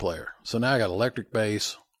keyboard player. So now I got electric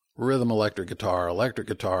bass, rhythm electric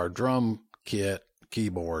guitar, drum kit,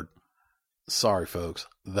 keyboard. Sorry, folks,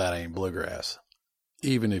 that ain't bluegrass.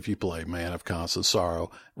 Even if you play Man of Constant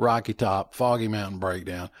Sorrow, Rocky Top, Foggy Mountain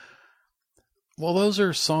Breakdown. Well, those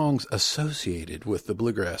are songs associated with the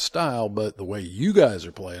bluegrass style, but the way you guys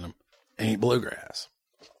are playing them ain't bluegrass.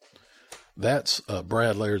 That's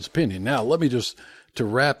Brad Laird's opinion. Now, let me just... To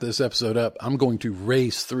wrap this episode up, I'm going to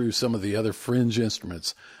race through some of the other fringe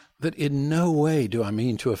instruments that in no way do I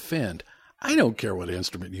mean to offend. I don't care what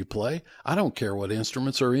instrument you play. I don't care what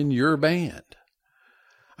instruments are in your band.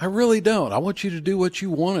 I really don't. I want you to do what you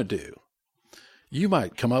want to do. You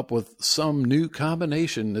might come up with some new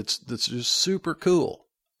combination that's just super cool.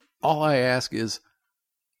 All I ask is,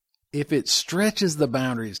 if it stretches the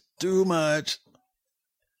boundaries too much,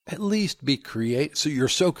 at least be creative. So you're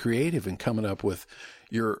so creative in coming up with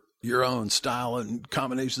your own style and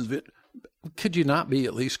combinations of it. Could you not be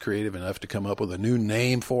at least creative enough to come up with a new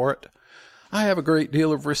name for it? I have a great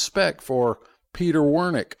deal of respect for Peter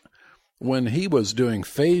Wernick when he was doing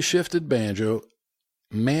phase-shifted banjo,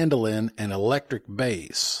 mandolin, and electric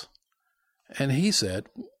bass. And he said,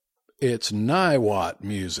 it's Niwot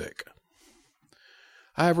music.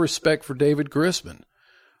 I have respect for David Grisman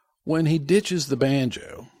when he ditches the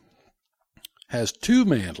banjo, has 2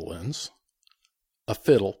 mandolins, a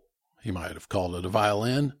fiddle, He might have called it a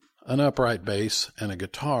violin, an upright bass, and a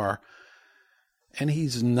guitar. And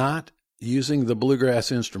he's not using the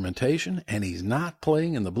bluegrass instrumentation, and he's not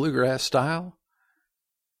playing in the bluegrass style.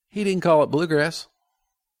 He didn't call it bluegrass.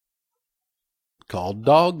 Called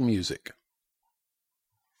dog music.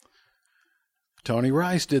 Tony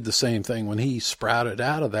Rice did the same thing when he sprouted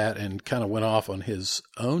out of that and kind of went off on his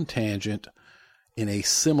own tangent in a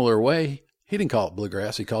similar way. He didn't call it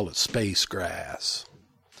bluegrass. He called it space grass.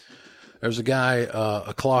 There's a guy,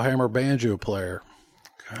 a clawhammer banjo player.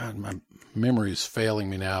 God, my memory is failing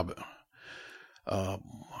me now, but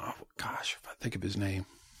if I think of his name.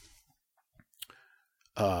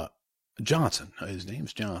 Johnson. His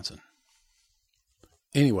name's Johnson.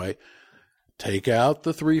 Anyway, take out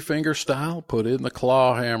the 3-finger style, put in the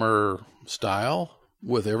clawhammer style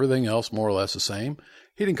with everything else more or less the same.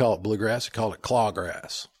 He didn't call it bluegrass. He called it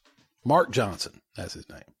clawgrass. Mark Johnson, that's his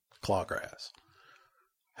name. Clawgrass.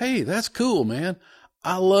 Hey, that's cool, man.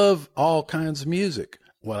 I love all kinds of music.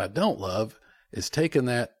 What I don't love is taking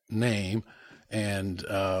that name and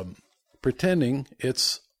pretending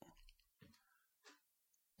it's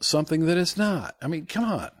something that it's not. I mean, come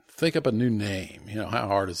on. Think up a new name. You know, how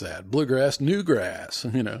hard is that? Bluegrass,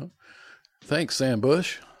 Newgrass, you know. Thanks, Sam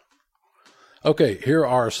Bush. Okay, here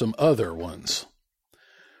are some other ones.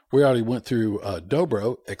 We already went through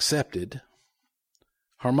dobro, accepted.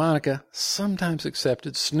 Harmonica, sometimes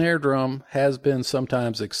accepted. Snare drum has been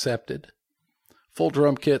sometimes accepted. Full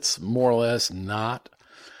drum kits, more or less not.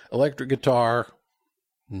 Electric guitar,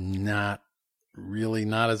 not really,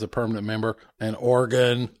 not as a permanent member. And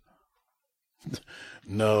organ,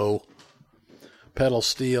 no. Pedal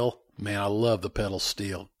steel, man, I love the pedal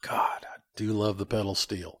steel. God, I do love the pedal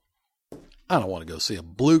steel. I don't want to go see a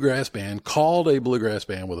bluegrass band called a bluegrass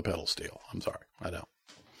band with a pedal steel. I'm sorry, I don't.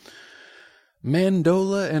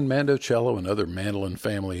 Mandola and mandocello and other mandolin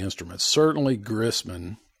family instruments. Certainly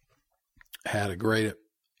Grisman had a great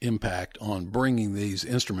impact on bringing these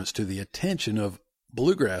instruments to the attention of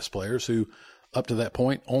bluegrass players who, up to that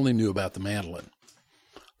point, only knew about the mandolin.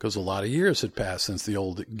 Because a lot of years had passed since the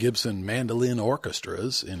old Gibson mandolin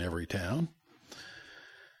orchestras in every town.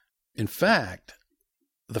 In fact,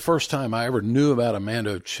 the first time I ever knew about a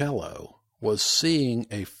mandocello was seeing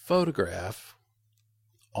a photograph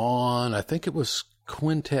on, I think it was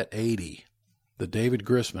Quintet 80, the David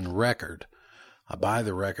Grisman record. I buy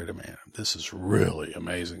the record, man, this is really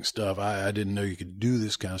amazing stuff. I didn't know you could do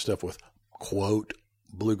this kind of stuff with, quote,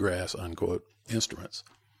 bluegrass, unquote, instruments.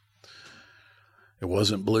 It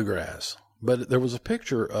wasn't bluegrass, but there was a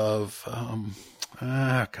picture of,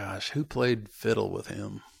 who played fiddle with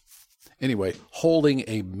him? Anyway, holding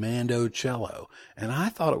a mandocello. And I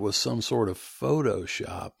thought it was some sort of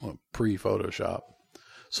Photoshop, pre-Photoshop,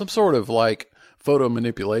 some sort of like photo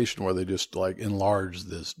manipulation where they just like enlarged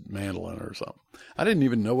this mandolin or something. I didn't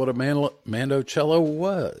even know what a mandocello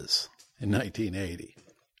was in 1980.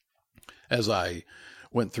 As I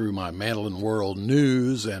went through my Mandolin World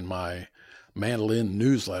news and my mandolin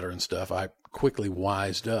newsletter and stuff, I quickly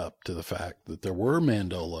wised up to the fact that there were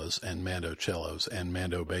mandolas and mandocellos and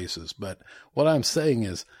mando basses. But what I'm saying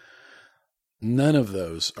is none of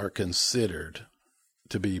those are considered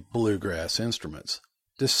to be bluegrass instruments,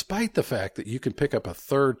 despite the fact that you can pick up a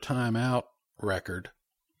Third Time Out record.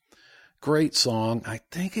 Great song. I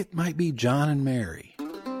think it might be John and Mary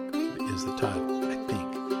is the title, I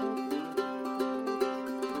think.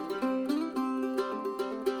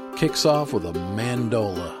 Kicks off with a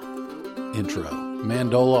mandola intro.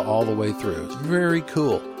 Mandola all the way through. It's very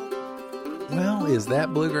cool. Well, is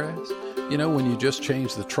that bluegrass? You know, when you just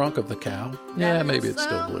change the trunk of the cow? Yeah, maybe it's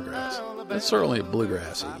still bluegrass. It's certainly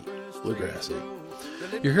bluegrassy.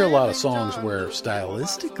 You hear a lot of songs where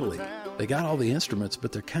stylistically they got all the instruments,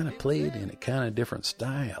 but they're kind of played in a kind of different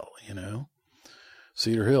style, you know.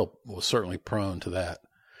 Cedar Hill was certainly prone to that.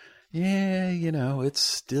 Yeah, you know, it's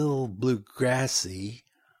still bluegrassy.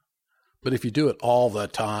 But if you do it all the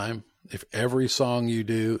time, if every song you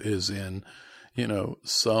do is in, you know,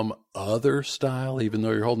 some other style, even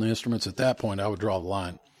though you're holding the instruments, at that point I would draw the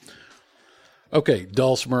line. Okay,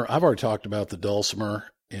 dulcimer. I've already talked about the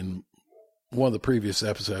dulcimer in one of the previous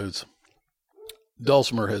episodes.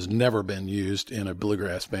 Dulcimer has never been used in a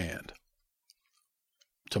bluegrass band,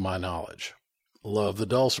 to my knowledge. Love the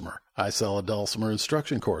dulcimer. I sell a dulcimer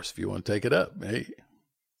instruction course if you want to take it up. Hey,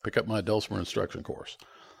 pick up my dulcimer instruction course.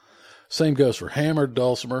 Same goes for hammered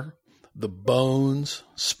dulcimer, the bones,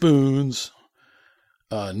 spoons,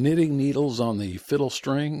 knitting needles on the fiddle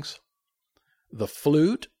strings, the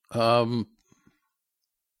flute.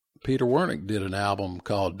 Peter Wernick did an album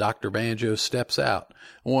called Dr. Banjo Steps Out.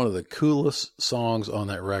 One of the coolest songs on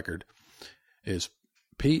that record is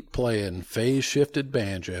Pete playing phase-shifted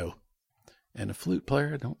banjo, and the flute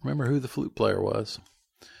player, I don't remember who the flute player was,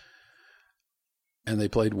 and they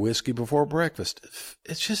played Whiskey Before Breakfast.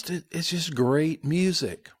 It's just great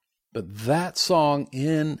music. But that song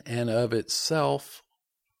in and of itself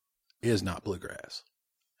is not bluegrass.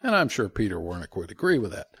 And I'm sure Peter Wernick would agree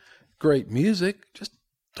with that. Great music, just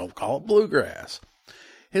don't call it bluegrass.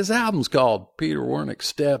 His album's called Peter Wernick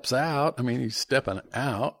Steps Out. I mean, he's stepping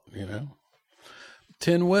out, you know.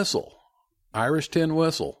 Tin Whistle, Irish Tin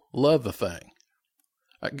Whistle. Love the thing.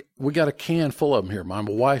 We got a can full of them here. My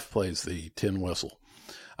wife plays the tin whistle.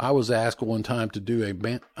 I was asked one time to do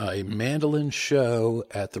a mandolin show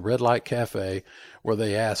at the Red Light Cafe where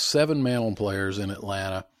they asked 7 mandolin players in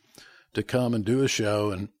Atlanta to come and do a show,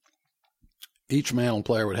 and each mandolin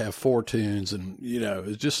player would have 4 tunes, and, you know, it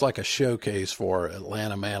was just like a showcase for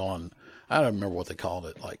Atlanta mandolin. I don't remember what they called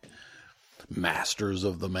it, like Masters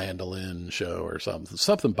of the Mandolin show or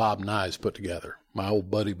something Bob Nyes put together, my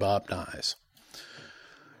old buddy Bob Nyes.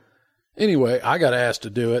 Anyway, I got asked to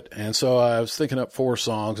do it, and so I was thinking up 4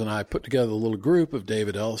 songs, and I put together a little group of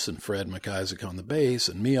David Ellis and Fred McIsaac on the bass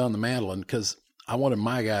and me on the mandolin, because I wanted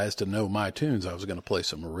my guys to know my tunes. I was going to play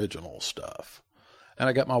some original stuff. And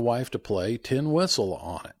I got my wife to play Tin Whistle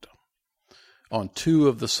on it, on 2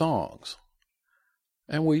 of the songs.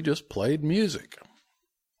 And we just played music.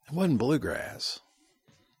 It wasn't bluegrass.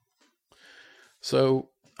 So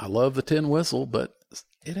I love the Tin Whistle, but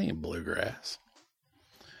it ain't bluegrass.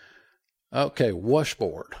 Okay,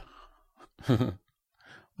 washboard.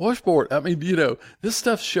 Washboard, I mean, you know, this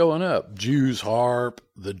stuff's showing up. Jew's harp,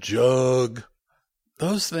 the jug.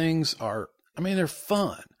 Those things are, I mean, they're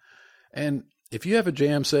fun. And if you have a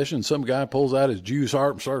jam session, some guy pulls out his Jew's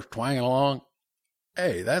harp and starts twanging along,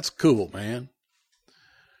 hey, that's cool, man.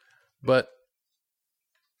 But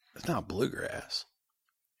it's not bluegrass.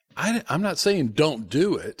 I'm not saying don't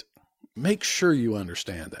do it. Make sure you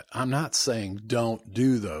understand that. I'm not saying don't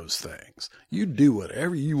do those things. You do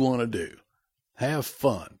whatever you want to do. Have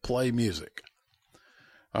fun. Play music.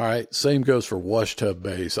 All right. Same goes for washtub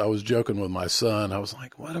bass. I was joking with my son. I was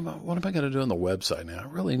like, what am I going to do on the website now? I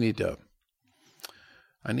really need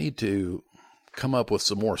to come up with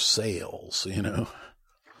some more sales, you know.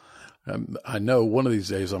 I know one of these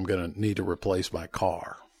days I'm going to need to replace my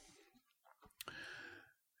car.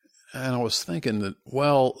 And I was thinking that,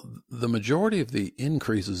 well, the majority of the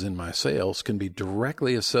increases in my sales can be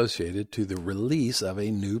directly associated to the release of a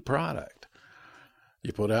new product.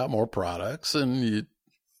 You put out more products, and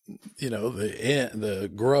you know, the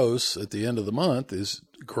gross at the end of the month is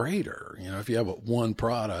greater. You know, if you have 1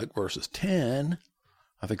 product versus 10,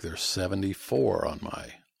 I think there's 74 on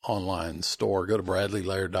my online store. Go to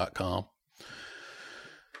bradleylaird.com.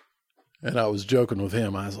 And I was joking with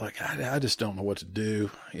him. I was like, I just don't know what to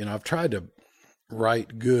do. You know, I've tried to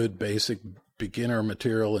write good, basic, beginner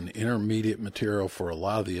material and intermediate material for a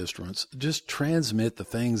lot of the instruments. Just transmit the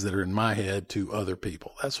things that are in my head to other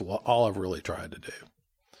people. That's all I've really tried to do.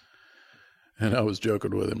 And I was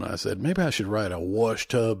joking with him. And I said, maybe I should write a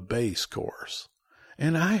washtub bass course.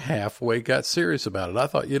 And I halfway got serious about it. I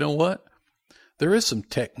thought, you know what? There is some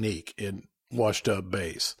technique in washtub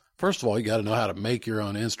bass. First of all, you got to know how to make your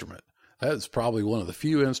own instrument. That's probably one of the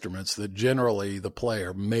few instruments that generally the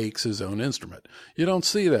player makes his own instrument. You don't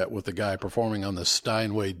see that with the guy performing on the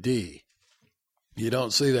Steinway D. You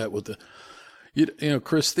don't see that with you know,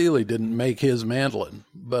 Chris Thiele didn't make his mandolin,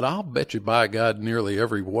 but I'll bet you by God nearly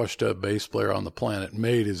every washtub bass player on the planet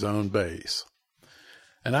made his own bass.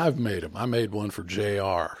 And I've made them. I made one for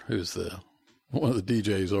JR, who's one of the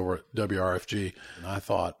DJs over at WRFG. And I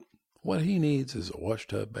thought, what he needs is a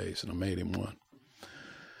washtub bass, and I made him one.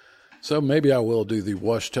 So maybe I will do the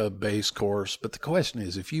washtub bass course. But the question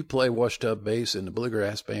is, if you play washtub bass in the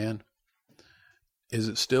bluegrass band, is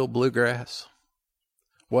it still bluegrass?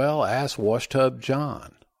 Well, ask Washtub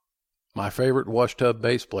John, my favorite washtub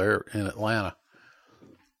bass player in Atlanta,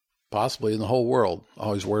 possibly in the whole world.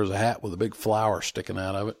 Always wears a hat with a big flower sticking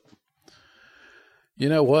out of it. You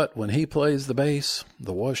know what? When he plays the bass,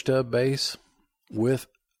 the washtub bass, with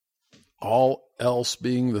all else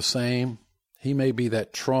being the same, he may be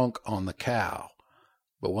that trunk on the cow.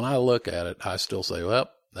 But when I look at it, I still say, well,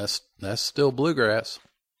 that's still bluegrass.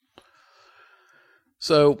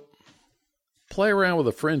 So play around with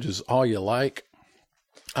the fringes all you like.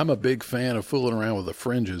 I'm a big fan of fooling around with the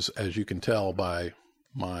fringes, as you can tell by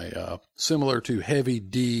my similar to Heavy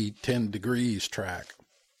D 10 Degrees track.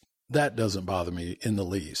 That doesn't bother me in the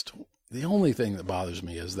least. The only thing that bothers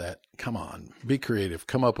me is that, come on, be creative.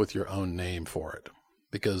 Come up with your own name for it.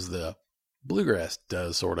 Because the bluegrass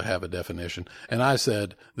does sort of have a definition. And I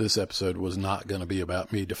said this episode was not going to be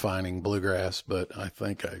about me defining bluegrass, but I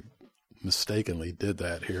think I mistakenly did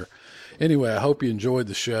that here. Anyway, I hope you enjoyed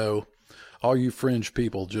the show. All you fringe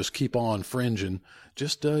people, just keep on fringing.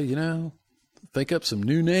 Just, think up some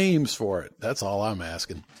new names for it. That's all I'm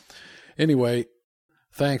asking. Anyway,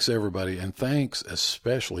 thanks everybody. And thanks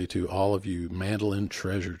especially to all of you Mandolin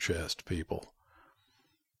Treasure Chest people.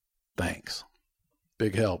 Thanks.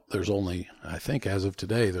 Big help. There's only, I think as of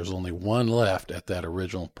today, there's only one left at that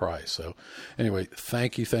original price. So anyway,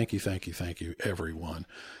 thank you, everyone.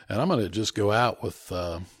 And I'm going to just go out with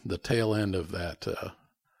the tail end of that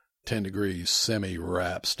 10 Degrees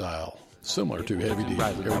semi-rap style, similar to Heavy D.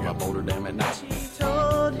 Here we go. She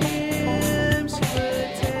told him she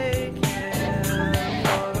would take him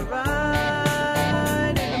for a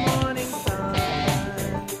ride in the morning sun.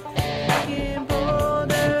 Back in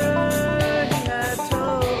Boulder, he had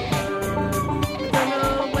told her, I don't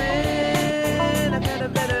know when I've had a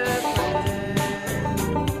better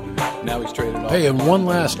friend. Now he's traded off. Hey, and one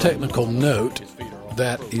last technical note.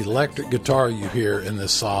 That electric guitar you hear in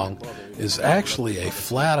this song is actually a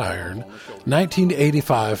Flatiron,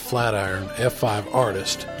 1985 Flatiron F5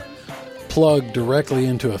 Artist, plugged directly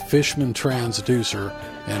into a Fishman transducer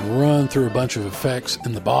and run through a bunch of effects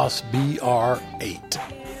in the Boss BR8.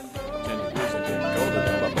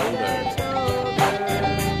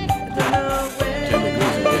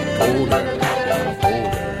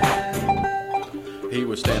 He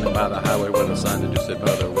was standing by the highway with a sign that just said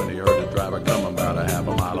mother when he heard the driver coming about a half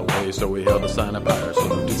a mile away. So he held the sign up higher so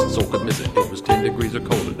no decent soul could miss it. It was 10 degrees or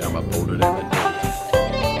colder down by Boulder that